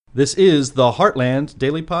This is the Heartland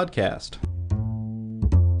Daily Podcast.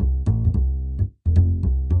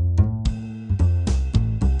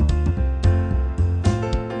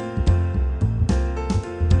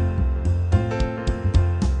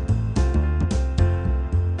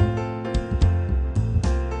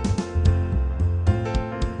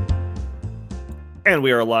 And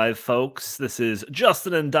we are live, folks. This is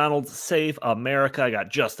Justin and Donald Save America. I got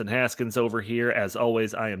Justin Haskins over here. As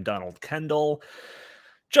always, I am Donald Kendall.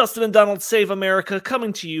 Justin and Donald Save America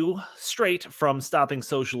coming to you straight from Stopping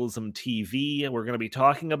Socialism TV. We're going to be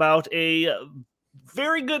talking about a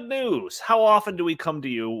very good news. How often do we come to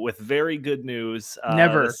you with very good news?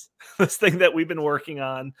 Never. This thing that we've been working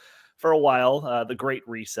on for a while, the Great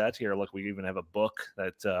Reset. Here, look, we even have a book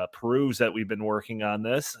that proves that we've been working on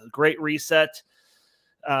this. Great Reset.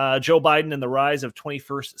 Joe Biden and the rise of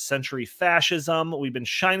 21st century fascism. We've been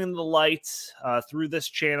shining the light through this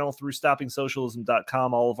channel, through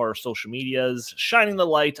stoppingsocialism.com, all of our social medias, shining the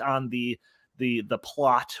light on the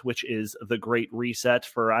plot, which is the Great Reset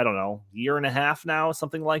for, I don't know, year and a half now,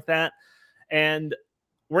 something like that. And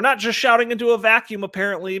we're not just shouting into a vacuum,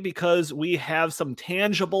 apparently, because we have some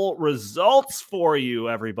tangible results for you,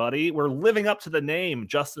 everybody. We're living up to the name,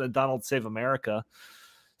 Justin and Donald Save America.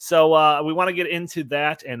 So we want to get into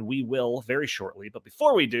that, and we will very shortly. But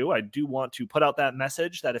before we do, I do want to put out that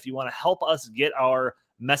message that if you want to help us get our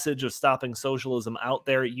message of stopping socialism out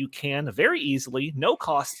there, you can very easily, no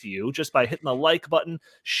cost to you, just by hitting the like button,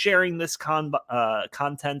 sharing this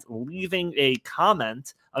content, leaving a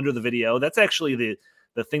comment under the video. That's actually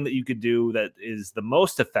the thing that you could do that is the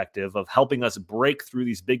most effective of helping us break through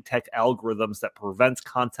these big tech algorithms that prevent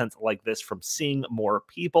content like this from seeing more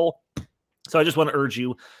people. So I just want to urge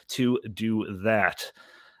you to do that.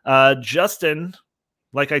 Justin,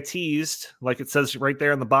 like I teased, like it says right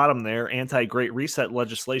there on the bottom there, anti-Great Reset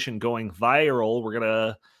legislation going viral. We're going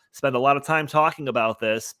to spend a lot of time talking about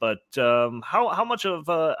this, but how much of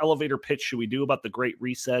an elevator pitch should we do about the Great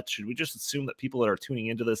Reset? Should we just assume that people that are tuning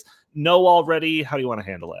into this know already? How do you want to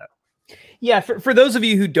handle that? Yeah, for those of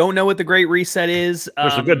you who don't know what the Great Reset is,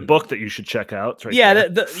 there's a good book that you should check out. Right, yeah,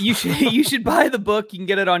 you should buy the book. You can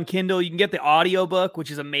get it on Kindle. You can get the audio book,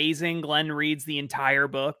 which is amazing. Glenn reads the entire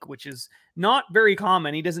book, which is not very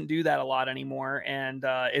common. He doesn't do that a lot anymore, and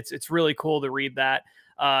it's really cool to read that.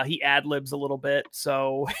 He ad-libs a little bit,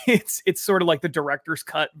 so it's sort of like the director's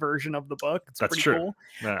cut version of the book. It's That's pretty true. Cool.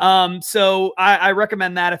 Yeah. So I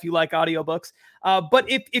recommend that if you like audiobooks. But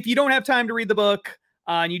if you don't have time to read the book,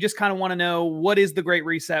 and you just kind of want to know what is the Great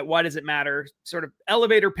Reset, why does it matter, sort of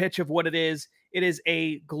elevator pitch of what it is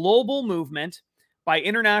a global movement by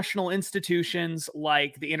international institutions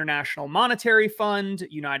like the International Monetary Fund,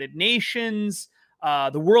 United Nations,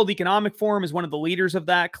 the World Economic Forum is one of the leaders of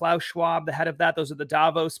that, Klaus Schwab, the head of that. Those are the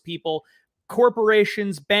Davos people,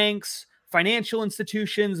 corporations, banks, financial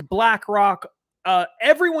institutions, BlackRock,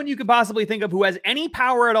 everyone you could possibly think of who has any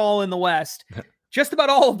power at all in the West. Just about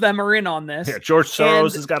all of them are in on this. Yeah, George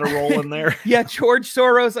Soros has got a role in there. Yeah, George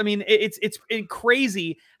Soros. I mean, it's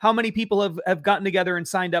crazy how many people have gotten together and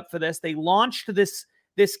signed up for this. They launched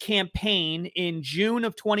this campaign in June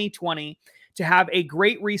of 2020 to have a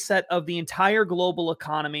great reset of the entire global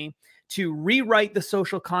economy, to rewrite the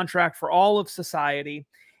social contract for all of society,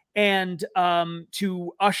 and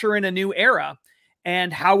to usher in a new era.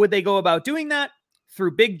 And how would they go about doing that?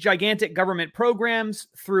 Through big, gigantic government programs,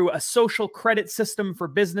 through a social credit system for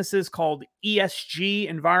businesses called ESG,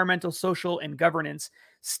 Environmental, Social, and Governance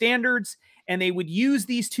Standards. And they would use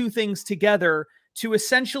these two things together to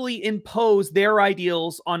essentially impose their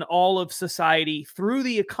ideals on all of society through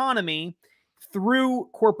the economy, through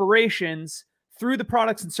corporations, through the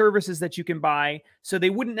products and services that you can buy. So they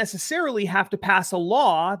wouldn't necessarily have to pass a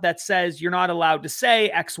law that says you're not allowed to say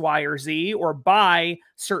X, Y, or Z, or buy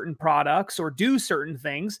certain products or do certain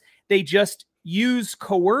things. They just use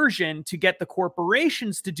coercion to get the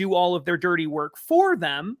corporations to do all of their dirty work for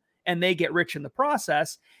them, and they get rich in the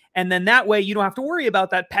process. And then that way you don't have to worry about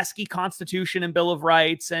that pesky Constitution and Bill of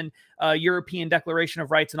Rights and European Declaration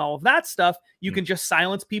of Rights and all of that stuff. You can just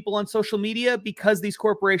silence people on social media because these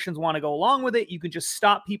corporations want to go along with it. You can just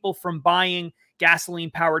stop people from buying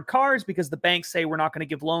gasoline-powered cars because the banks say we're not going to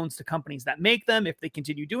give loans to companies that make them if they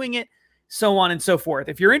continue doing it, so on and so forth.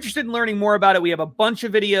 If you're interested in learning more about it, we have a bunch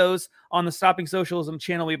of videos on the Stopping Socialism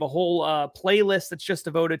channel. We have a whole playlist that's just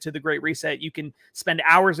devoted to the Great Reset. You can spend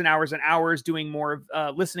hours and hours and hours doing more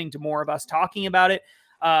of, listening to more of us talking about it.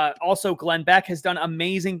 Also, Glenn Beck has done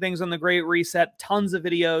amazing things on the Great Reset, tons of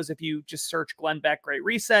videos. If you just search Glenn Beck Great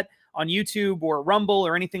Reset on YouTube or Rumble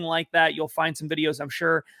or anything like that, you'll find some videos, I'm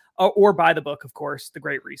sure. Or buy the book, of course, The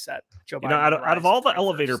Great Reset. Joe Biden, out of all the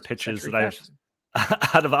elevator pitches that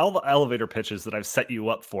out of all the elevator pitches that I've set you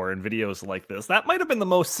up for in videos like this, that might have been the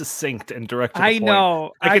most succinct and direct to the I point.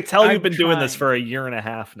 know. I could tell you've been doing trying. this for a year and a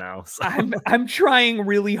half now. So. I'm trying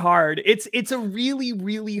really hard. It's a really,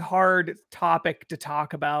 really hard topic to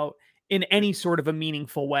talk about in any sort of a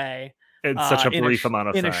meaningful way. In such a brief amount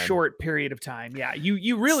of time. In a short period of time. Yeah.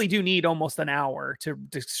 You really do need almost an hour to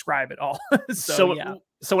describe it all.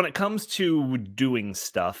 So when it comes to doing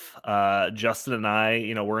stuff, Justin and I,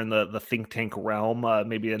 you know, we're in the think tank realm,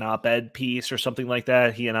 maybe an op-ed piece or something like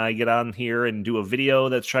that. He and I get on here and do a video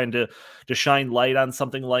that's trying to shine light on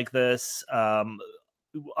something like this.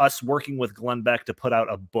 Us working with Glenn Beck to put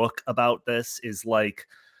out a book about this is like,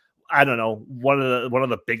 I don't know, one of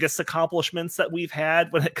the biggest accomplishments that we've had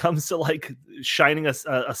when it comes to like shining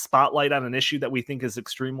a spotlight on an issue that we think is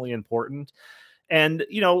extremely important. And,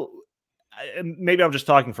 you know, maybe I'm just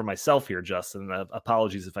talking for myself here, Justin.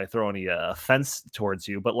 Apologies if I throw any offense towards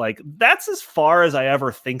you, but like that's as far as I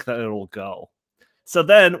ever think that it'll go. So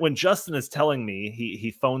then when Justin is telling me,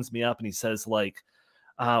 he phones me up and he says like,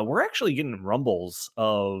 we're actually getting rumbles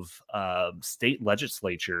of state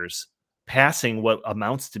legislatures passing what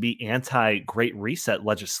amounts to be anti-Great Reset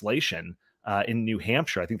legislation in New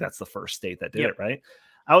Hampshire. I think that's the first state that did it, right?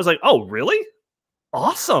 I was like, oh, really?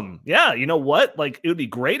 Awesome. Yeah. You know what? Like, it would be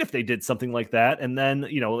great if they did something like that. And then,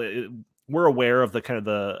 you know, we're aware of the kind of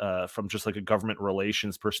the, from just like a government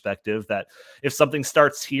relations perspective, that if something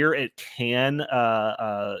starts here, it can,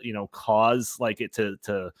 you know, cause like it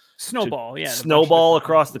to snowball, snowball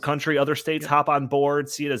across the country. Other states hop on board,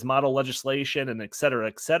 see it as model legislation, and et cetera,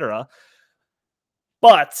 et cetera.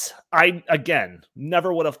 But I, again,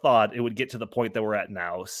 never would have thought it would get to the point that we're at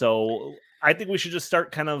now. So I think we should just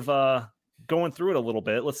start kind of going through it a little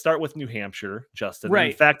bit. Let's start with New Hampshire, Justin. Right.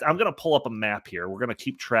 In fact, I'm going to pull up a map here. We're going to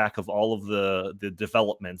keep track of all of the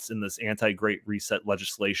developments in this anti-Great Reset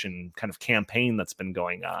legislation kind of campaign that's been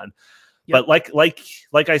going on. Yep. But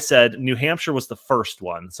like I said, New Hampshire was the first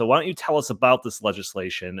one. So why don't you tell us about this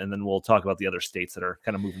legislation, and then we'll talk about the other states that are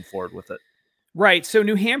kind of moving forward with it. Right. So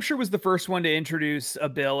New Hampshire was the first one to introduce a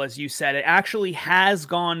bill, as you said. It actually has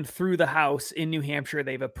gone through the House in New Hampshire.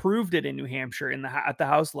 They've approved it in New Hampshire at the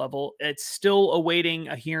House level. It's still awaiting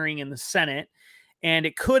a hearing in the Senate, and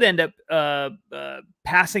it could end up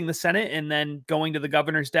passing the Senate and then going to the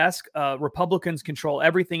governor's desk. Republicans control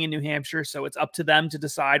everything in New Hampshire, so it's up to them to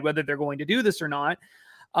decide whether they're going to do this or not.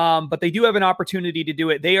 But they do have an opportunity to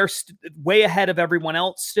do it. They are way ahead of everyone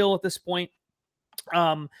else still at this point.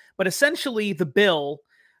 But essentially the bill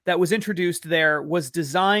that was introduced there was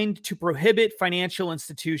designed to prohibit financial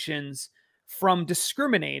institutions from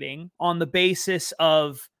discriminating on the basis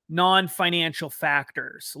of non-financial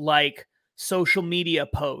factors, like social media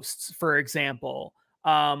posts, for example,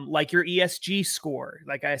 like your ESG score.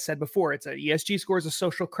 Like I said before, ESG score is a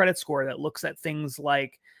social credit score that looks at things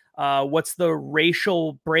like what's the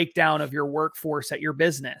racial breakdown of your workforce at your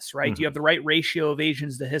business, right? Mm-hmm. Do you have the right ratio of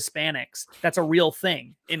Asians to Hispanics? That's a real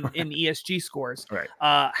thing in ESG scores. Right.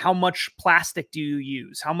 How much plastic do you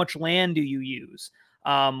use? How much land do you use?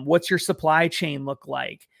 What's your supply chain look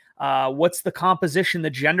like? What's the composition,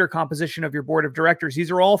 the gender composition of your board of directors?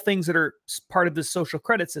 These are all things that are part of the social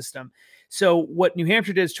credit system. So what New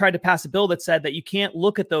Hampshire did is tried to pass a bill that said that you can't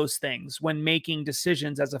look at those things when making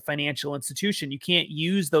decisions as a financial institution. You can't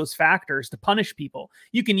use those factors to punish people.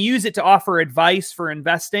 You can use it to offer advice for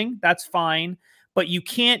investing. That's fine. But you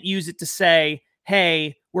can't use it to say,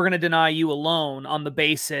 hey, we're going to deny you a loan on the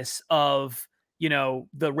basis of, you know,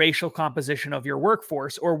 the racial composition of your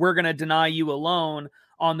workforce, or we're going to deny you a loan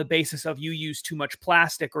on the basis of you use too much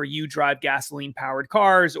plastic, or you drive gasoline powered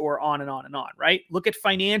cars, or on and on and on, right? Look at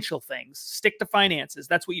financial things, stick to finances.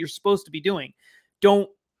 That's what you're supposed to be doing. Don't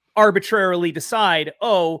arbitrarily decide,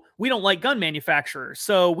 oh, we don't like gun manufacturers,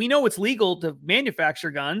 so we know it's legal to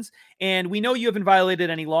manufacture guns, and we know you haven't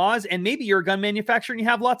violated any laws, and maybe you're a gun manufacturer and you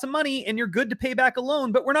have lots of money and you're good to pay back a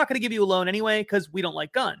loan, but we're not going to give you a loan anyway because we don't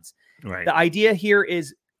like guns. Right. The idea here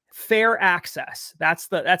is fair access. That's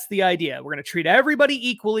the idea. We're going to treat everybody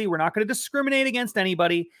equally. We're not going to discriminate against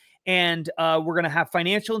anybody. And we're going to have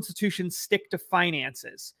financial institutions stick to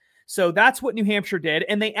finances. So that's what New Hampshire did.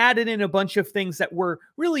 And they added in a bunch of things that were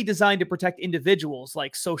really designed to protect individuals,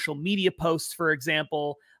 like social media posts, for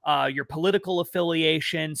example, your political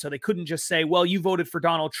affiliation. So they couldn't just say, well, you voted for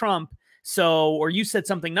Donald Trump, or you said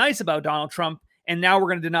something nice about Donald Trump, and now we're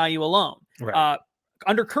going to deny you a loan. Right.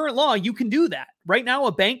 Under current law, you can do that. Right now,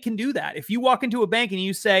 a bank can do that. If you walk into a bank and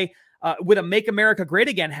you say, with a Make America Great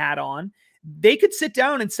Again hat on, they could sit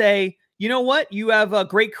down and say, you know what? You have a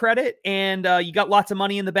great credit and you got lots of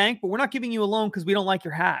money in the bank, but we're not giving you a loan because we don't like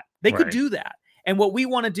your hat. They could do that. And what we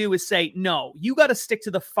want to do is say, no, you got to stick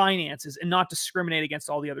to the finances and not discriminate against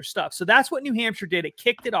all the other stuff. So that's what New Hampshire did. It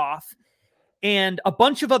kicked it off. And a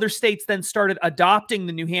bunch of other states then started adopting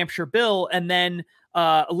the New Hampshire bill, and then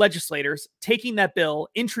legislators taking that bill,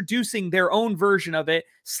 introducing their own version of it,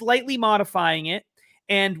 slightly modifying it.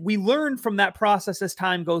 And we learn from that process as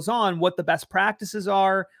time goes on what the best practices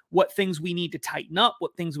are, what things we need to tighten up,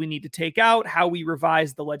 what things we need to take out, how we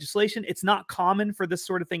revise the legislation. It's not common for this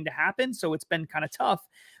sort of thing to happen, so it's been kind of tough.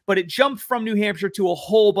 But it jumped from New Hampshire to a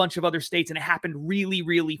whole bunch of other states, and it happened really,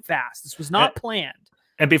 really fast. This was not planned.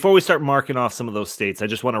 And before we start marking off some of those states, I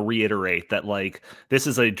just want to reiterate that, like, this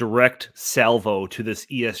is a direct salvo to this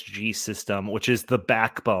ESG system, which is the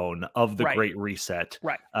backbone of the Great Reset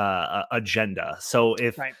agenda. So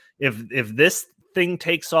if this thing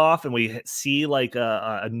takes off and we see like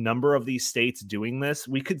a number of these states doing this,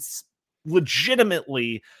 we could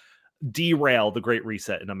legitimately derail the Great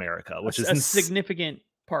Reset in America, which is a significant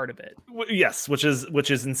part of it. Yes, which is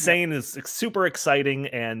insane. Is super exciting,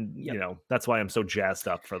 and you know, that's why I'm so jazzed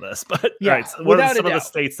up for this. But right, so what are some of the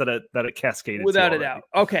states that it cascaded without to a doubt?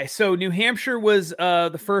 Okay, so New Hampshire was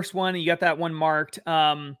the first one. You got that one marked.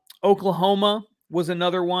 Oklahoma was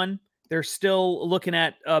another one. They're still looking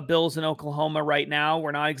at bills in Oklahoma right now.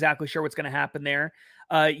 We're not exactly sure what's going to happen there.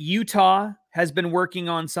 Utah has been working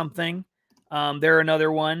on something. They're another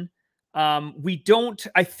one.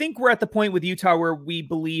 I think we're at the point with Utah where we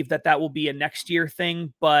believe that will be a next year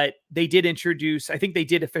thing, but they did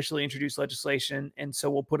officially introduce legislation, and so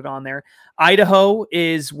we'll put it on there. Idaho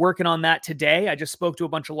is working on that today. I just spoke to a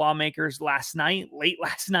bunch of lawmakers late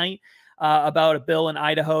last night, about a bill in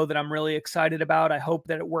Idaho that I'm really excited about. I hope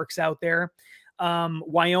that it works out there.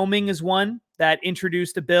 Wyoming is one that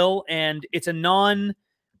introduced a bill, and it's the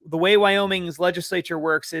way Wyoming's legislature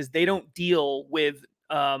works is they don't deal with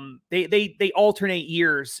they alternate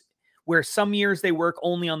years, where some years they work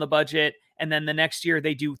only on the budget, and then the next year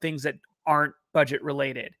they do things that aren't budget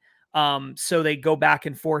related. So they go back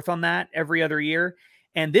and forth on that every other year.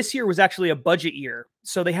 And this year was actually a budget year,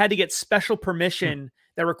 so they had to get special permission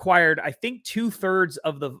that required, I think, 2/3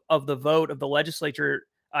 of the vote of the legislature,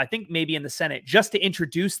 I think maybe in the Senate, just to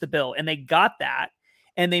introduce the bill. And they got that,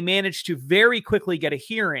 and they managed to very quickly get a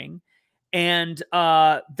hearing. And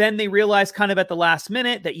then they realized kind of at the last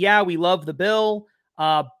minute that, yeah, we love the bill,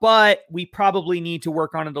 but we probably need to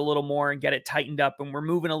work on it a little more and get it tightened up, and we're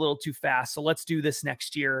moving a little too fast. So let's do this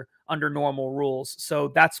next year under normal rules. So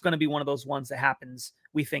that's going to be one of those ones that happens,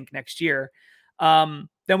 we think, next year. Then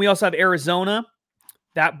we also have Arizona.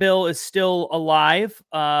 That bill is still alive,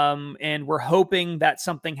 and we're hoping that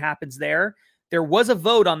something happens there. There was a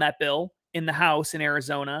vote on that bill in the House in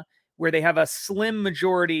Arizona, where they have a slim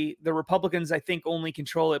majority. The Republicans, I think, only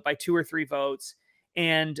control it by 2 or 3 votes,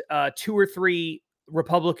 and 2 or 3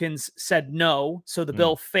 Republicans said no, so the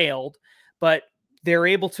bill failed. But they're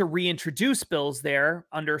able to reintroduce bills there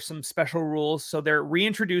under some special rules, so they're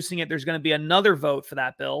reintroducing it. There's going to be another vote for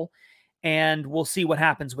that bill, and we'll see what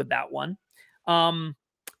happens with that one.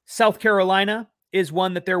 South Carolina is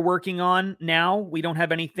one that they're working on now. We don't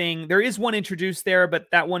have anything. There is one introduced there, but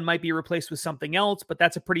that one might be replaced with something else. But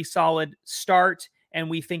that's a pretty solid start, and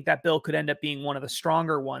we think that bill could end up being one of the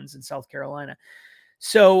stronger ones in South Carolina.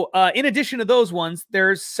 So in addition to those ones,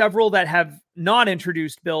 there's several that have not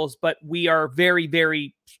introduced bills, but we are very,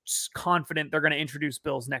 very confident they're going to introduce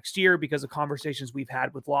bills next year because of conversations we've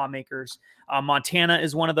had with lawmakers. Montana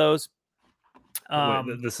is one of those. These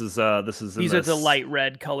are the light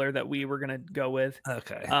red color that we were going to go with.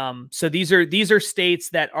 Okay. So these are states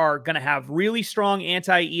that are going to have really strong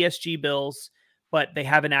anti-ESG bills, but they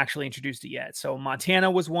haven't actually introduced it yet. So Montana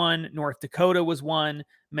was one, North Dakota was one,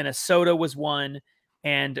 Minnesota was one,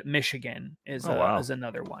 and Michigan is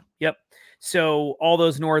another one. Yep. So all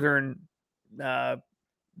those northern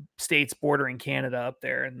states bordering Canada up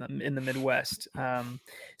there in the Midwest. And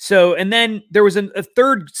then there was a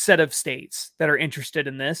third set of states that are interested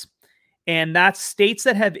in this, and that's states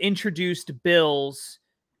that have introduced bills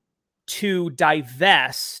to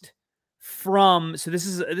divest from. So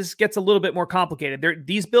this gets a little bit more complicated.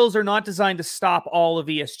 These bills are not designed to stop all of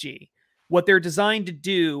ESG. What they're designed to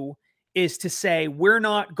do is to say, we're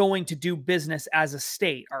not going to do business as a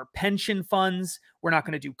state. Our pension funds, we're not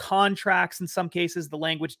going to do contracts in some cases. The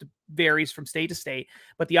language varies from state to state.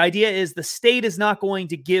 But the idea is the state is not going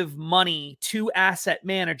to give money to asset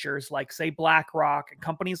managers like, say, BlackRock and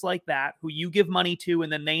companies like that, who you give money to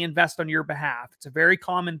and then they invest on your behalf. It's a very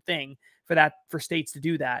common thing for states to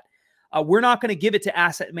do that. We're not going to give it to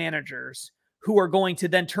asset managers who are going to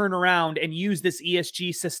then turn around and use this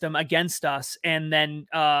ESG system against us and then,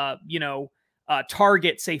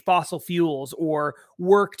 target, say, fossil fuels or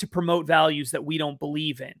work to promote values that we don't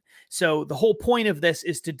believe in. So the whole point of this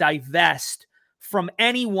is to divest from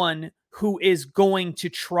anyone who is going to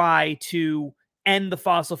try to end the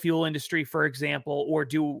fossil fuel industry, for example, or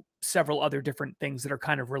do several other different things that are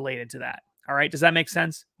kind of related to that. All right. Does that make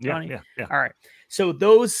sense, Johnny? Yeah. All right. So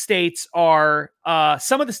those states are,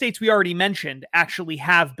 some of the states we already mentioned actually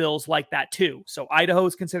have bills like that too. So Idaho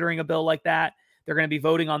is considering a bill like that. They're going to be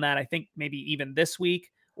voting on that, I think, maybe even this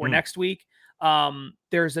week or next week.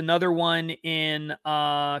 There's another one in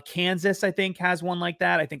Kansas, I think, has one like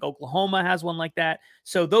that. I think Oklahoma has one like that.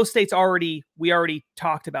 So those states we already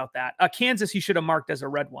talked about that. Kansas, you should have marked as a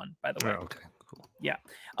red one, by the way. Oh, okay, cool. Yeah.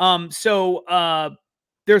 So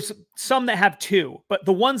there's some that have two, but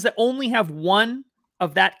the ones that only have one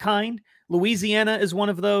of that kind, Louisiana is one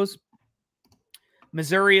of those.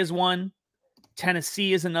 Missouri is one.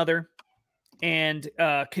 Tennessee is another. And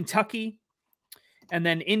Kentucky. And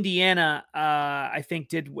then Indiana, I think,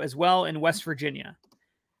 did as well, in West Virginia.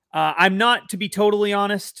 I'm not, to be totally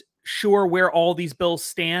honest, sure where all these bills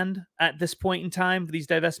stand at this point in time, these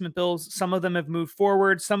divestment bills. Some of them have moved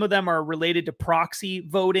forward. Some of them are related to proxy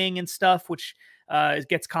voting and stuff, which it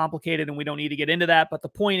gets complicated and we don't need to get into that. But the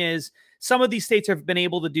point is, some of these states have been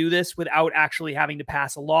able to do this without actually having to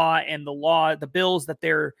pass a law. And the bills that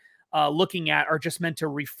they're looking at are just meant to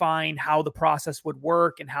refine how the process would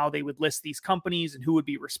work and how they would list these companies and who would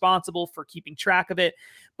be responsible for keeping track of it.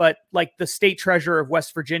 But like the state treasurer of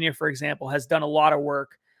West Virginia, for example, has done a lot of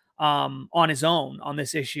work on his own on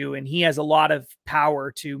this issue. And he has a lot of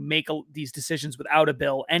power to make these decisions without a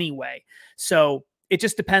bill anyway. So it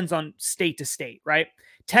just depends on state to state, right?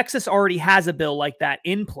 Texas already has a bill like that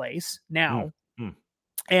in place now.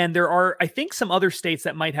 And there are, I think, some other states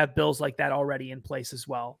that might have bills like that already in place as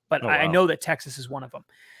well. But I know that Texas is one of them.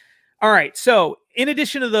 All right. So in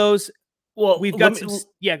addition to those, well, we've got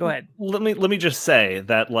yeah, go ahead. Let me just say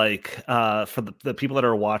that, like, for the people that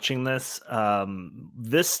are watching this,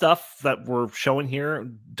 this stuff that we're showing here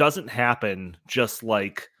doesn't happen just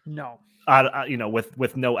like,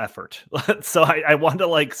 with no effort. So I want to,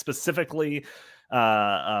 like, specifically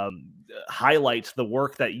highlight the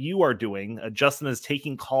work that you are doing. Justin is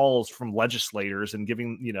taking calls from legislators and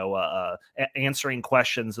giving, answering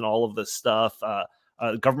questions and all of this stuff.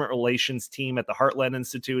 Government relations team at the Heartland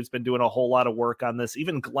Institute has been doing a whole lot of work on this.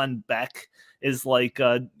 Even Glenn Beck is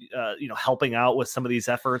helping out with some of these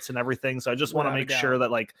efforts and everything. So I just want to make sure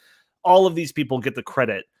that, like, all of these people get the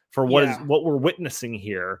credit for what we're witnessing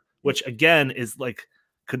here, which again is like,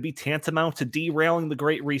 could be tantamount to derailing the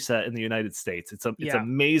Great Reset in the United States. It's an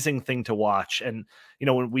amazing thing to watch. And,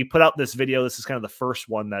 when we put out this video, this is kind of the first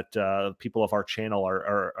one that people of our channel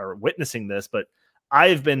are witnessing this, but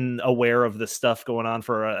I've been aware of this stuff going on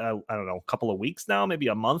for, I don't know, a couple of weeks now, maybe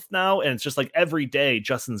a month now. And it's just like every day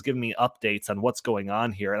Justin's giving me updates on what's going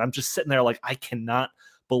on here. And I'm just sitting there like, I cannot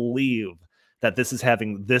believe that this is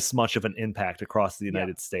having this much of an impact across the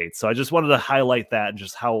United States. So I just wanted to highlight that and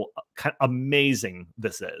just how amazing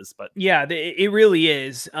this is. But yeah, it really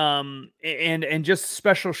is. And just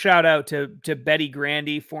special shout out to Betty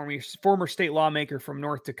Grandy, former state lawmaker from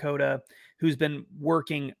North Dakota, who's been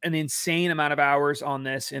working an insane amount of hours on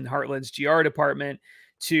this in Heartland's GR department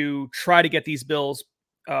to try to get these bills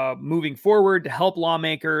moving forward, to help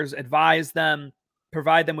lawmakers, advise them,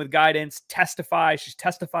 provide them with guidance, testify. She's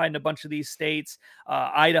testified in a bunch of these states,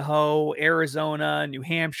 Idaho, Arizona, New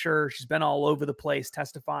Hampshire. She's been all over the place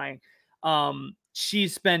testifying.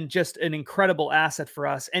 She's been just an incredible asset for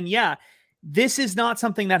us. And yeah, this is not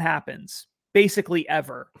something that happens basically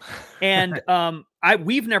ever. And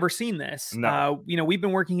we've never seen this. No. We've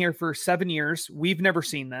been working here for 7 years. We've never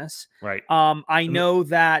seen this. Right. I know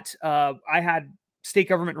that I had state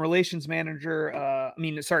government relations manager,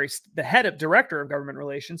 the head of director of government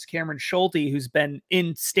relations, Cameron Schulte, who's been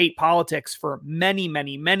in state politics for many,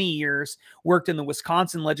 many, many years, worked in the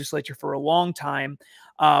Wisconsin legislature for a long time,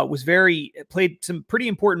 played some pretty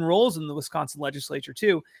important roles in the Wisconsin legislature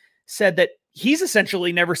too, said that he's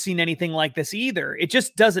essentially never seen anything like this either. It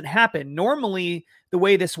just doesn't happen. Normally, the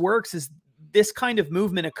way this works is this kind of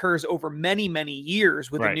movement occurs over many, many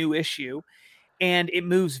years with a new issue. And it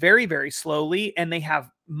moves very, very slowly, and they have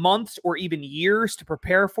months or even years to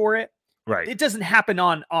prepare for it. Right. It doesn't happen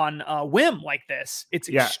on a whim like this. It's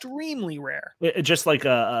extremely rare. Just like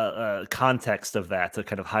a context of that to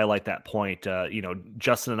kind of highlight that point.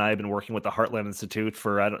 Justin and I have been working with the Heartland Institute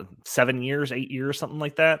for 7 years, 8 years, something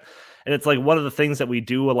like that. And it's like one of the things that we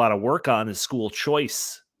do a lot of work on is school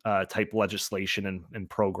choice type legislation and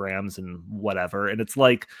programs and whatever. And it's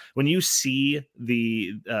like when you see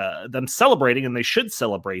them celebrating, and they should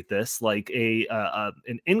celebrate this, like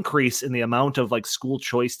an increase in the amount of like school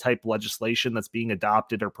choice type legislation that's being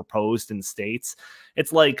adopted or proposed in states.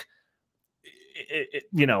 It's like,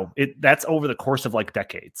 that's over the course of like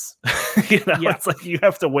decades. It's like you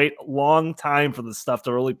have to wait a long time for the stuff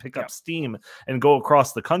to really pick up steam and go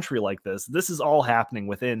across the country like this. This is all happening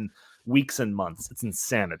within weeks and months. It's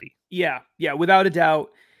insanity. Yeah, without a doubt.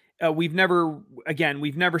 We've never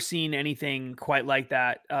seen anything quite like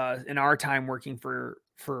that in our time working for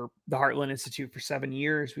the Heartland Institute for 7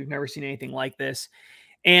 years. We've never seen anything like this.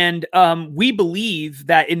 And we believe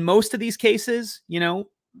that in most of these cases,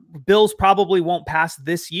 bills probably won't pass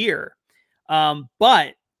this year.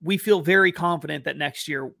 But we feel very confident that next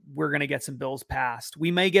year we're going to get some bills passed. We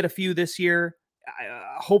may get a few this year.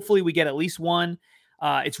 Hopefully we get at least one.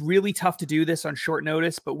 It's really tough to do this on short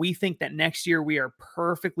notice, but we think that next year we are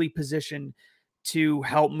perfectly positioned to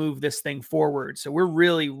help move this thing forward. So we're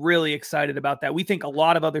really, really excited about that. We think a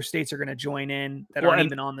lot of other states are going to join in that aren't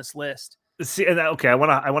even on this list. See, okay, I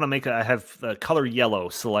want to I have the color yellow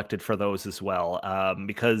selected for those as well,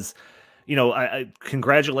 because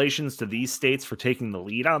congratulations to these states for taking the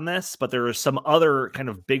lead on this, but there are some other kind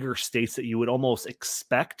of bigger states that you would almost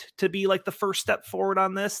expect to be like the first step forward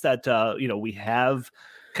on this that we have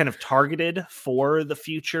kind of targeted for the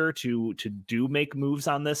future to make moves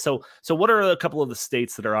on this. So what are a couple of the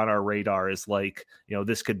states that are on our radar is like,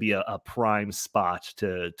 this could be a prime spot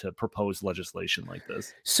to propose legislation like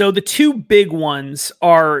this? So the two big ones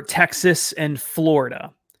are Texas and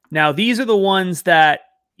Florida. Now, these are the ones that,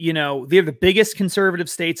 they're the biggest conservative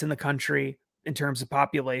states in the country in terms of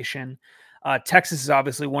population. Texas is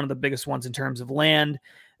obviously one of the biggest ones in terms of land.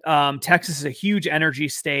 Texas is a huge energy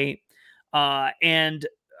state. And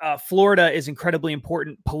Florida is incredibly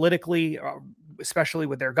important politically, especially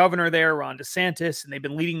with their governor there, Ron DeSantis, and they've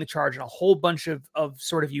been leading the charge in a whole bunch of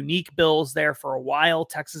sort of unique bills there for a while.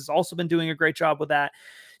 Texas has also been doing a great job with that.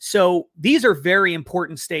 So these are very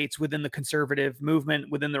important states within the conservative movement,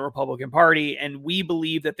 within the Republican Party, and we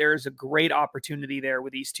believe that there is a great opportunity there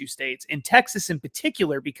with these two states, in Texas in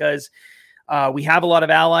particular, because we have a lot of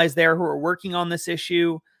allies there who are working on this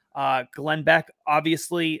issue. Glenn Beck,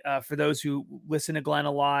 obviously, for those who listen to Glenn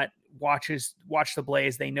a lot, watch The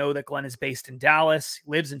Blaze, they know that Glenn is based in Dallas,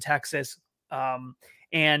 lives in Texas,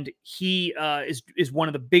 and he is one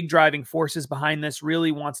of the big driving forces behind this,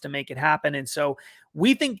 really wants to make it happen. And so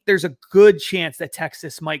we think there's a good chance that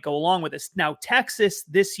Texas might go along with this. Now, Texas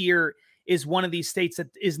this year is one of these states that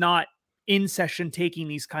is not in session taking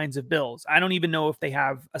these kinds of bills. I don't even know if they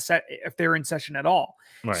have if they're in session at all.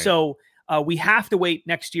 Right. So we have to wait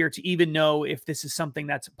next year to even know if this is something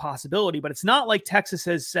that's a possibility, but it's not like Texas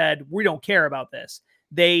has said, we don't care about this.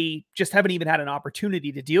 They just haven't even had an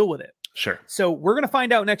opportunity to deal with it. Sure. So we're going to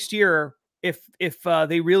find out next year if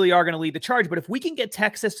they really are going to lead the charge. But if we can get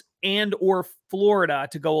Texas and or Florida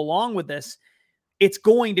to go along with this, it's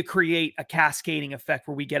going to create a cascading effect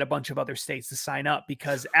where we get a bunch of other states to sign up,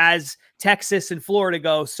 because as Texas and Florida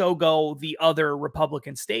go, so go the other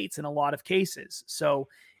Republican states in a lot of cases. So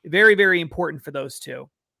very, very important for those two.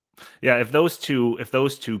 Yeah, if those two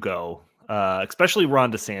go, especially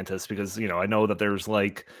Ron DeSantis, because I know that there's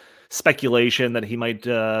like speculation that he might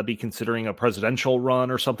be considering a presidential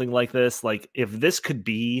run or something like this. Like, if this could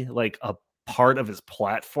be like a part of his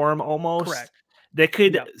platform, almost. Correct. That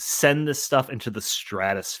could send this stuff into the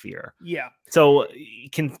stratosphere. Yeah. So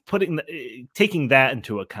taking that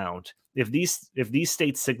into account, if these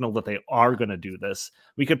states signal that they are going to do this,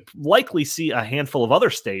 we could likely see a handful of other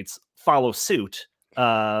states follow suit.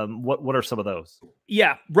 What are some of those?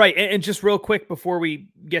 Yeah, right. And just real quick before we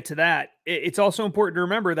get to that, it's also important to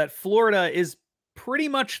remember that Florida is pretty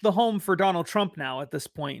much the home for Donald Trump now at this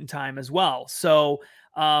point in time as well. So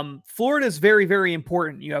Florida is very, very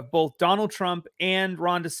important. You have both Donald Trump and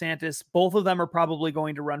Ron DeSantis. Both of them are probably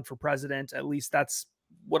going to run for president. At least that's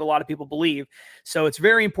what a lot of people believe. So it's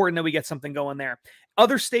very important that we get something going there.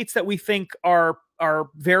 Other states that we think are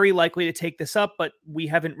very likely to take this up, but we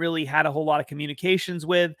haven't really had a whole lot of communications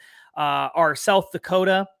with, are South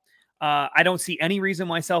Dakota. I don't see any reason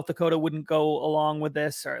why South Dakota wouldn't go along with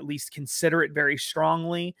this, or at least consider it very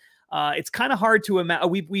strongly. It's kind of hard to imagine.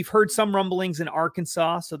 We've heard some rumblings in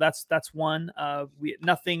Arkansas, so that's one.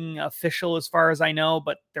 Nothing official as far as I know,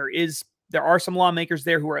 but there are some lawmakers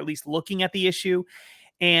there who are at least looking at the issue.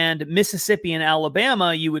 And Mississippi and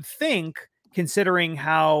Alabama, you would think, considering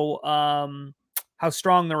how how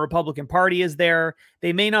strong the Republican Party is there.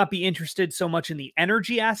 They may not be interested so much in the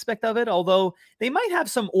energy aspect of it, although they might have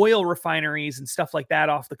some oil refineries and stuff like that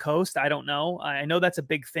off the coast. I don't know. I know that's a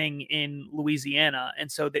big thing in Louisiana.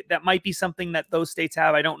 And so that might be something that those states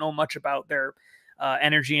have. I don't know much about their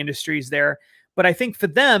energy industries there. But I think for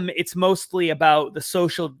them, it's mostly about the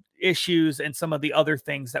social issues and some of the other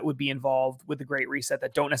things that would be involved with the Great Reset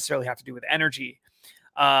that don't necessarily have to do with energy.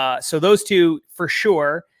 So those two for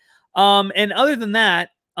sure. And other than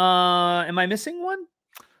that, am I missing one?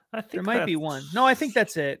 I think there might be one. No, I think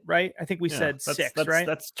that's it, right? I think we said six, right?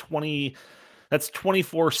 That's 20. That's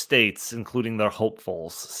 24 states, including their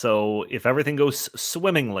hopefuls. So if everything goes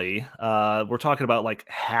swimmingly, we're talking about like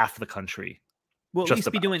half the country. We'll at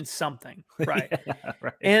least be doing something, right? Yeah,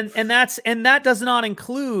 right. And that does not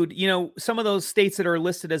include, some of those states that are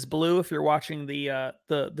listed as blue. If you're watching the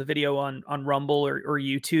video on Rumble or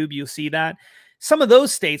YouTube, you'll see that some of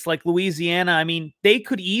those states like Louisiana, I mean, they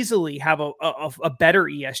could easily have a better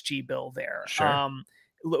ESG bill there. Sure.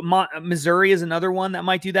 Missouri is another one that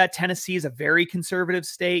might do that. Tennessee is a very conservative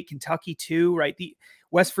state. Kentucky too, right?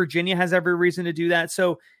 West Virginia has every reason to do that.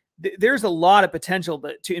 So there's a lot of potential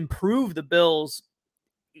to improve the bills,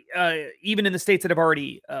 even in the states that have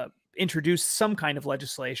already introduced some kind of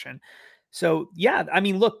legislation. So, yeah, I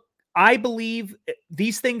mean, look, I believe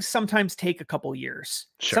these things sometimes take a couple years.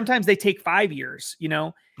 Sure. Sometimes they take 5 years,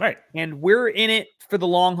 Right. And we're in it for the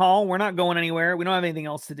long haul. We're not going anywhere. We don't have anything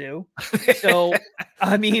else to do. So,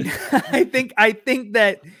 I mean, I think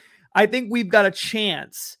we've got a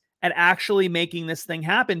chance at actually making this thing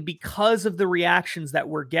happen because of the reactions that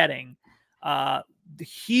we're getting. The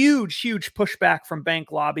huge pushback from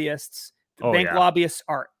bank lobbyists. Bank lobbyists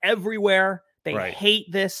are everywhere. They hate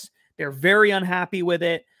this. They're very unhappy with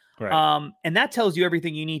it. Right. And that tells you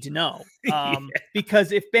everything you need to know.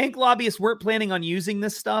 Because if bank lobbyists weren't planning on using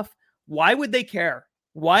this stuff, why would they care?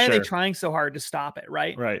 Why are they trying so hard to stop it?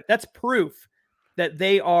 Right. Right. That's proof that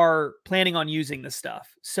they are planning on using this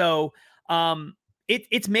stuff. So,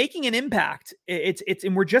 it's making an impact.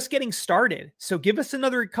 And we're just getting started. So give us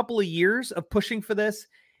another couple of years of pushing for this.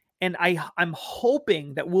 And I'm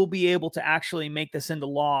hoping that we'll be able to actually make this into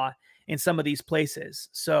law in some of these places.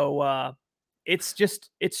 So,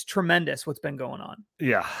 it's tremendous what's been going on.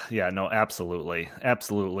 Yeah, no, absolutely.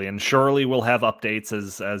 And surely we'll have updates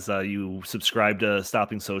as you subscribe to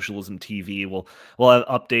Stopping Socialism TV. We'll have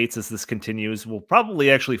updates as this continues. We'll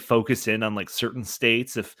probably actually focus in on like certain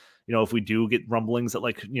states. If we do get rumblings that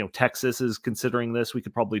like, Texas is considering this, we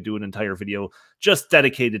could probably do an entire video just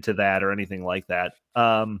dedicated to that or anything like that.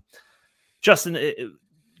 Justin,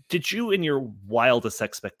 did you, in your wildest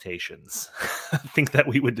expectations, think that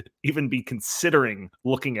we would even be considering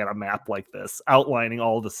looking at a map like this, outlining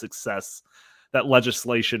all the success that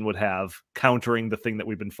legislation would have, countering the thing that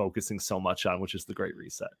we've been focusing so much on, which is the Great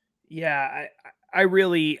Reset? Yeah, I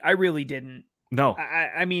really didn't. No,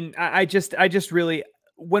 I mean, I just really,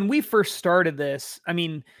 when we first started this, I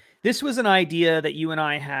mean, this was an idea that you and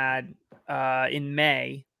I had in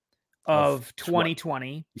May of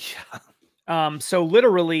 2020. Yeah. So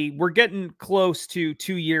literally we're getting close to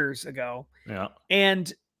 2 years ago. Yeah.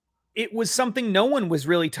 And it was something no one was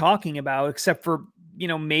really talking about except for,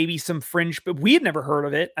 maybe some fringe, but we had never heard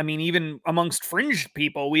of it. I mean, even amongst fringe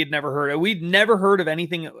people, we had never heard of it. We'd never heard of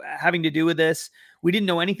anything having to do with this. We didn't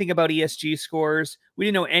know anything about ESG scores. We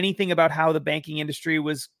didn't know anything about how the banking industry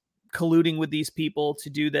was colluding with these people to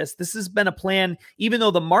do this. This has been a plan, even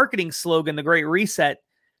though the marketing slogan, the Great Reset,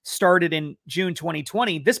 started in June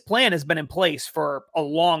 2020. This plan has been in place for a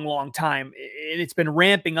long, long time. And it's been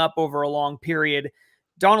ramping up over a long period.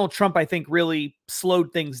 Donald Trump, I think, really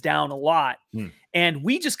slowed things down a lot. And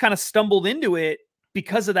we just kind of stumbled into it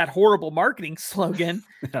because of that horrible marketing slogan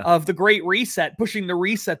of the Great Reset, pushing the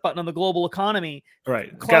reset button on the global economy.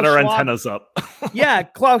 Right. Got our antennas up. Yeah.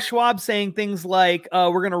 Klaus Schwab saying things like,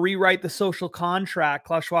 we're going to rewrite the social contract.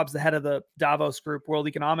 Klaus Schwab's the head of the Davos Group, World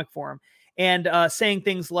Economic Forum. And saying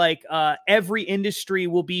things like every industry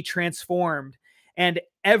will be transformed and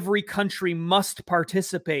every country must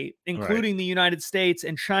participate, including the United States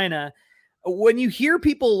and China. When you hear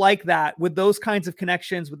people like that with those kinds of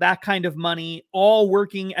connections, with that kind of money, all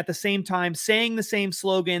working at the same time, saying the same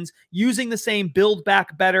slogans, using the same Build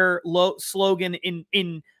Back Better slogan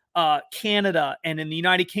in Canada and in the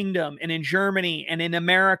United Kingdom and in Germany and in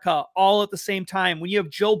America, all at the same time, when you have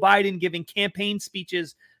Joe Biden giving campaign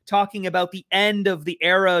speeches talking about the end of the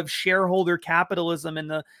era of shareholder capitalism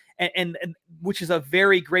and which is a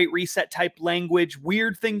very Great Reset type language,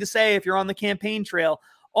 weird thing to say if you're on the campaign trail,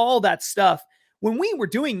 all that stuff. when we were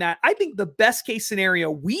doing that, I think the best case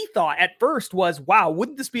scenario we thought at first was, wow,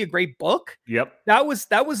 wouldn't this be a great book? Yep. That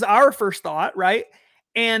was our first thought, right?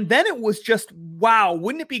 And then it was just, wow,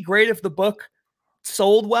 wouldn't it be great if the book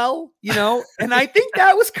sold well, you know? And I think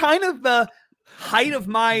that was kind of the height of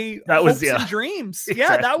my hopes and dreams. Exactly.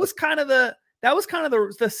 Yeah, that was kind of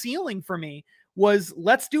the ceiling for me, was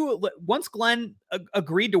let's do it. Once Glenn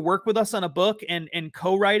agreed to work with us on a book and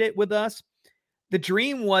co-write it with us, the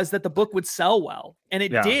dream was that the book would sell well. And it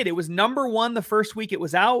did. It was #1 the first week it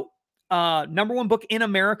was out. #1 book in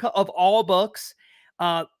America of all books.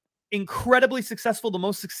 Incredibly successful. The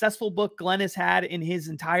most successful book Glenn has had in his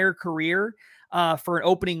entire career for an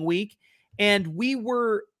opening week. And we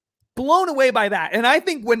were blown away by that. And I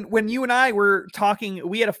think when you and I were talking,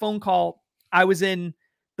 we had a phone call. I was in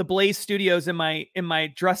the Blaze Studios in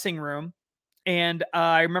my dressing room. And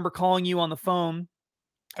I remember calling you on the phone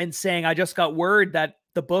and saying, I just got word that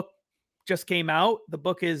the book just came out. The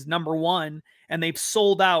book is #1 and they've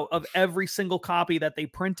sold out of every single copy that they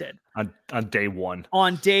printed on day one.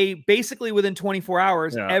 Basically within 24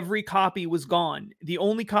 hours, every copy was gone. The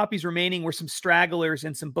only copies remaining were some stragglers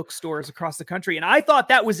in some bookstores across the country. And I thought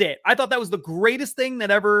that was it. I thought that was the greatest thing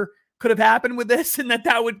that ever could have happened with this, and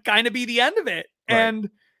that would kind of be the end of it. Right. And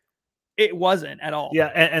it wasn't at all. Yeah.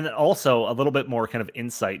 And also a little bit more kind of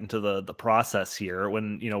insight into the process here.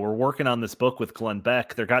 When, we're working on this book with Glenn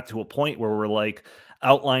Beck, there got to a point where we're like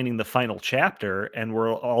outlining the final chapter and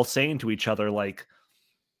we're all saying to each other, like,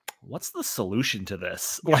 what's the solution to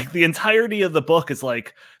this? Like the entirety of the book is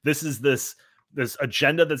like, this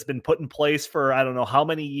agenda that's been put in place for, I don't know how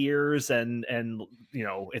many years. And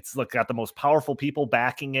it's got the most powerful people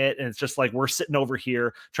backing it. And it's just like, we're sitting over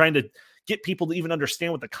here trying to get people to even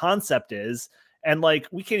understand what the concept is. And like,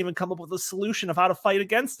 we can't even come up with a solution of how to fight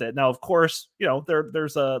against it. Now, of course,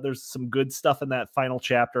 there's some good stuff in that final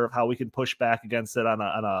chapter of how we can push back against it on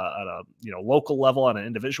a local level, on an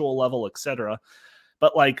individual level, etc.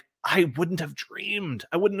 But like, I wouldn't have dreamed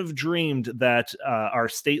that our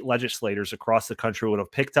state legislators across the country would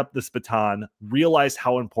have picked up this baton, realized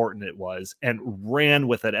how important it was, and ran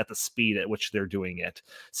with it at the speed at which they're doing it.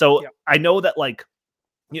 So I know that, like,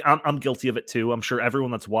 I'm guilty of it too. I'm sure everyone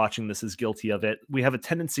that's watching this is guilty of it. We have a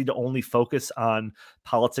tendency to only focus on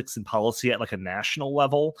politics and policy at like a national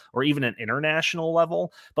level or even an international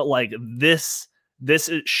level. But like this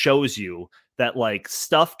shows you that like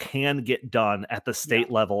stuff can get done at the state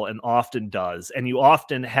level and often does. And you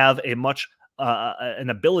often have a much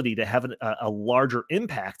an ability to have a larger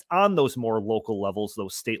impact on those more local levels,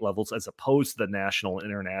 those state levels, as opposed to the national and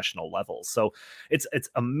international levels. So it's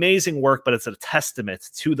amazing work, but it's a testament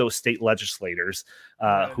to those state legislators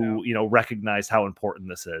who recognize how important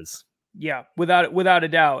this is. Yeah, without a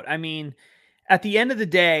doubt. I mean, at the end of the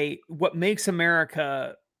day, what makes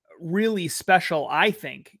America really special, I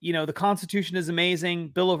think, the Constitution is amazing,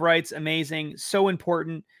 Bill of Rights amazing, so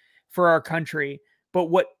important for our country. But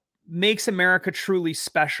what makes America truly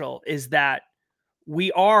special is that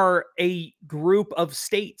we are a group of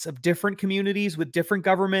states, of different communities with different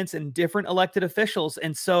governments and different elected officials.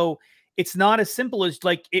 And so it's not as simple as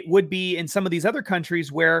like it would be in some of these other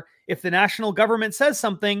countries where if the national government says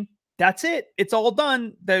something, that's it. It's all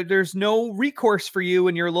done. There's no recourse for you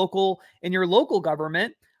in your local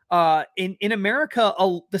government. In America,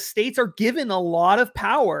 the states are given a lot of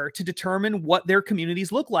power to determine what their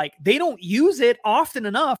communities look like. They don't use it often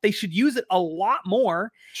enough. They should use it a lot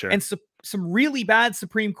more. Sure. And some really bad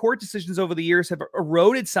Supreme Court decisions over the years have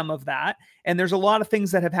eroded some of that. And there's a lot of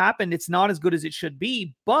things that have happened. It's not as good as it should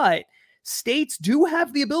be, but states do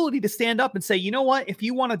have the ability to stand up and say, you know what, if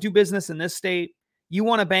you want to do business in this state, you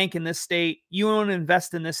want to bank in this state, you want to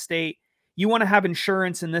invest in this state, you want to have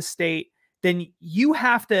insurance in this state, then you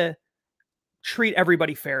have to treat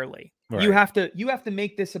everybody fairly. Right. You have to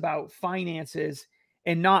make this about finances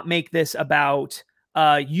and not make this about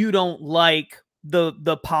you don't like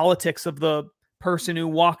the politics of the person who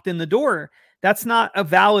walked in the door. That's not a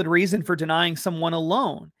valid reason for denying someone a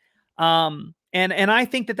loan. And I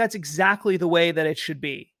think that that's exactly the way that it should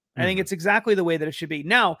be. I think it's exactly the way that it should be.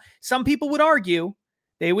 Now, some people would argue,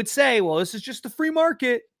 they would say, well, this is just the free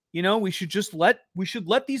market. We should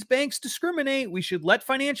let these banks discriminate. We should let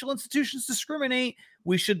financial institutions discriminate.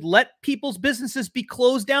 We should let people's businesses be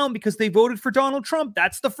closed down because they voted for Donald Trump.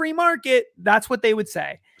 That's the free market. That's what they would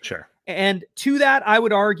say. Sure. And to that, I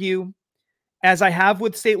would argue, as I have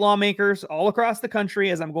with state lawmakers all across the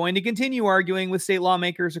country, as I'm going to continue arguing with state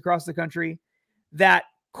lawmakers across the country, that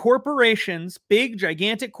corporations, big,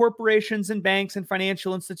 gigantic corporations and banks and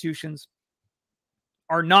financial institutions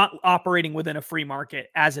are not operating within a free market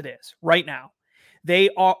as it is right now. They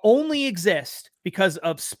are only exist because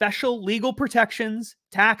of special legal protections,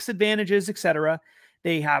 tax advantages, etc.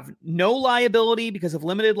 They have no liability because of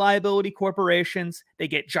limited liability corporations. They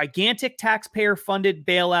get gigantic taxpayer-funded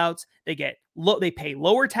bailouts. They pay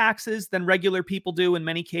lower taxes than regular people do in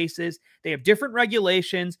many cases. They have different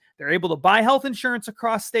regulations. They're able to buy health insurance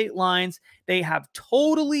across state lines. They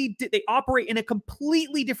operate in a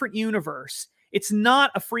completely different universe. It's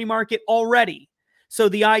not a free market already. So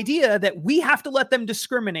the idea that we have to let them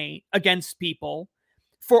discriminate against people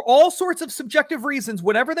for all sorts of subjective reasons,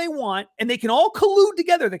 whatever they want, and they can all collude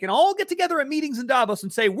together. They can all get together at meetings in Davos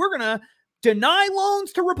and say, we're going to deny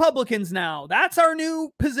loans to Republicans now. That's our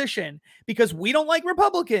new position because we don't like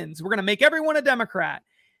Republicans. We're going to make everyone a Democrat.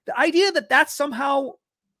 The idea that that's somehow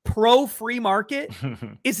pro-free market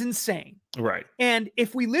is insane. Right. And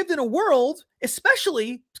if we lived in a world,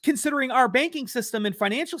 especially considering our banking system and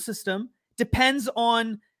financial system depends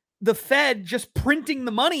on the Fed just printing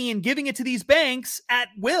the money and giving it to these banks at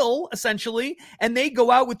will, essentially, and they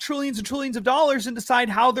go out with trillions and trillions of dollars and decide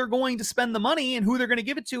how they're going to spend the money and who they're going to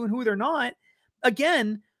give it to and who they're not.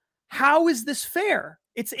 Again, how is this fair?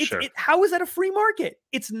 Sure. How is that a free market?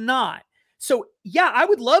 It's not. So yeah, I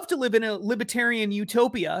would love to live in a libertarian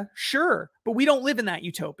utopia, sure, but we don't live in that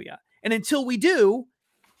utopia. And until we do,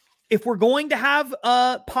 if we're going to have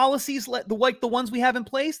policies like the ones we have in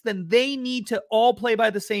place, then they need to all play by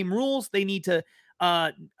the same rules. They need to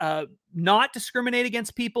not discriminate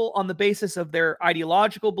against people on the basis of their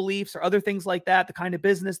ideological beliefs or other things like that, the kind of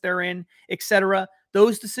business they're in, etc.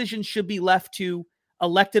 Those decisions should be left to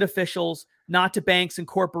elected officials, not to banks and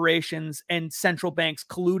corporations and central banks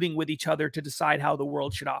colluding with each other to decide how the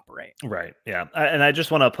world should operate. Right. Yeah. And I just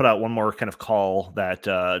want to put out one more kind of call that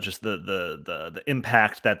just the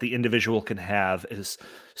impact that the individual can have is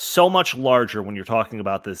so much larger when you're talking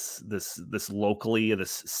about this locally,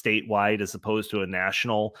 this statewide, as opposed to a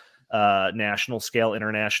national scale,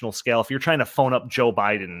 international scale. If you're trying to phone up Joe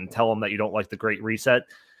Biden and tell him that you don't like the Great Reset,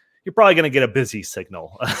 you're probably going to get a busy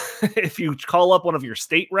signal. If you call up one of your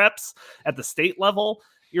state reps at the state level,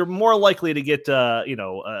 you're more likely to get,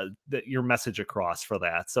 your message across for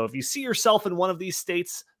that. So if you see yourself in one of these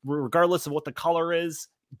states, regardless of what the color is,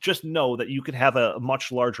 just know that you could have a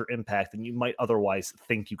much larger impact than you might otherwise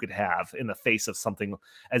think you could have in the face of something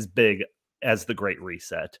as big as the Great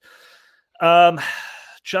Reset.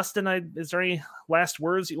 Justin, is there any last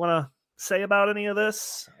words you want to say about any of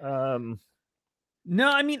this?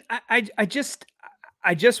 No, I mean, I just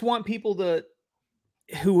want people there's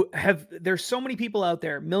so many people out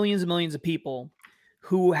there, millions and millions of people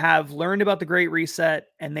who have learned about the Great Reset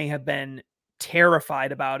and they have been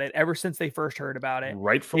terrified about it ever since they first heard about it.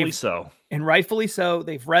 Rightfully so. And rightfully so.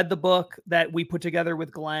 They've read the book that we put together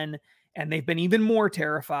with Glenn and they've been even more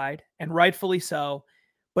terrified, and rightfully so.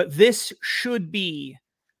 But this should be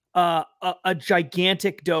provide a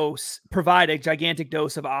gigantic dose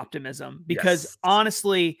of optimism, because Yes.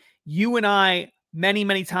 honestly, you and I many,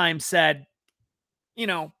 many times said,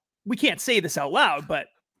 we can't say this out loud, but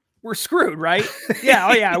we're screwed, right? Yeah.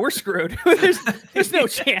 Oh yeah, we're screwed. there's no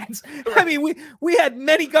chance. Right. I mean, we had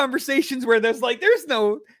many conversations where there's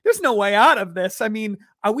no way out of this. I mean,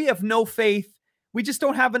 we have no faith. We just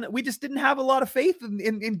didn't have a lot of faith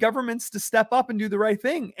in governments to step up and do the right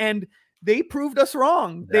thing. And they proved us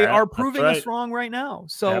wrong. They are proving us wrong right now.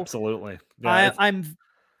 So absolutely. Yeah, I'm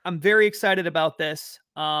very excited about this.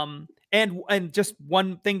 And just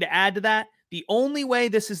one thing to add to that, the only way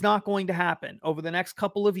this is not going to happen over the next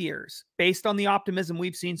couple of years, based on the optimism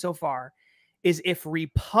we've seen so far, is if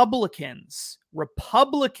Republican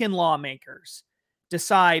lawmakers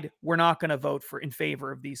decide we're not going to vote in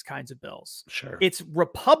favor of these kinds of bills. Sure. It's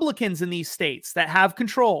Republicans in these states that have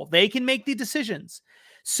control. They can make the decisions.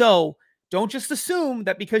 So don't just assume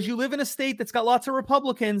that because you live in a state that's got lots of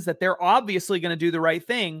Republicans that they're obviously going to do the right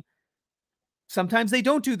thing. Sometimes they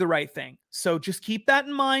don't do the right thing. So just keep that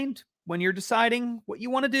in mind when you're deciding what you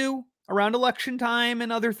want to do around election time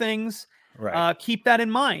and other things. Right. Keep that in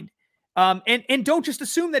mind. And don't just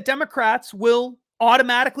assume that Democrats will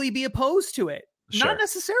automatically be opposed to it. Sure. Not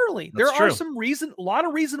necessarily. That's There are true. a lot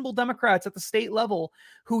of reasonable Democrats at the state level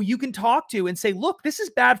who you can talk to and say, look, this is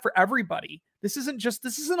bad for everybody. This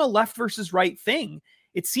isn't a left versus right thing.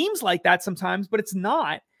 It seems like that sometimes, but it's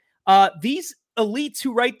not. These elites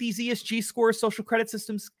who write these ESG scores, social credit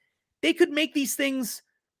systems, they could make these things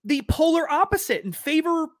the polar opposite and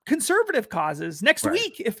favor conservative causes next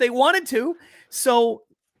week if they wanted to. So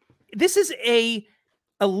this is a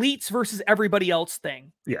elites versus everybody else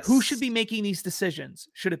thing. Yes. Who should be making these decisions?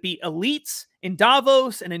 Should it be elites in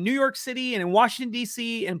Davos and in New York City and in Washington,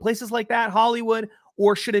 D.C. and places like that, Hollywood,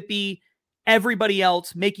 or should it be everybody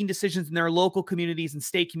else making decisions in their local communities and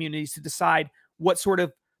state communities to decide what sort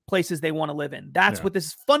of places they want to live in. That's what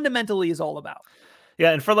this fundamentally is all about.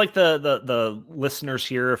 Yeah, and for like the listeners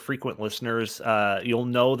here, frequent listeners, you'll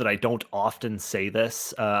know that I don't often say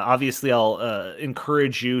this. Obviously, I'll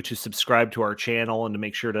encourage you to subscribe to our channel and to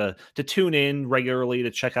make sure to tune in regularly to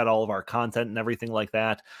check out all of our content and everything like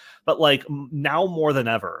that. But like now more than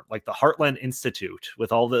ever, like the Heartland Institute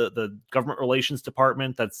with all the government relations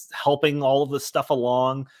department that's helping all of this stuff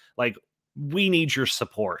along, like we need your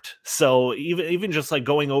support. So even just like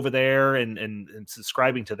going over there and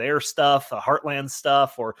subscribing to their stuff, the Heartland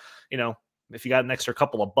stuff, or, you know, if you got an extra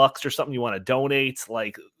couple of bucks or something you want to donate,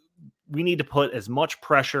 like we need to put as much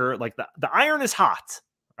pressure, like the iron is hot.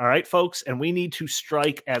 All right, folks. And we need to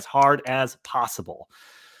strike as hard as possible.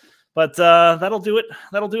 But that'll do it.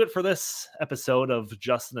 That'll do it for this episode of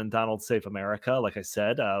Justin and Donald Save America. Like I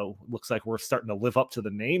said, looks like we're starting to live up to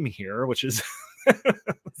the name here, which is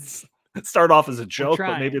start off as a joke,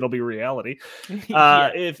 but maybe it'll be reality.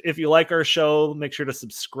 If you like our show, make sure to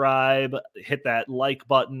subscribe, hit that like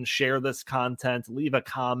button, share this content, leave a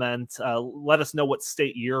comment, let us know what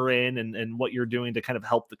state you're in and what you're doing to kind of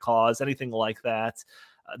help the cause, anything like that.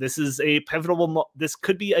 This is a pivotal. This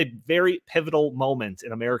could be a very pivotal moment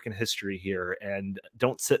in American history here, and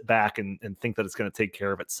don't sit back and think that it's going to take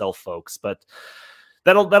care of itself, folks. But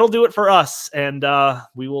that'll do it for us, and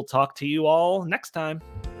we will talk to you all next time.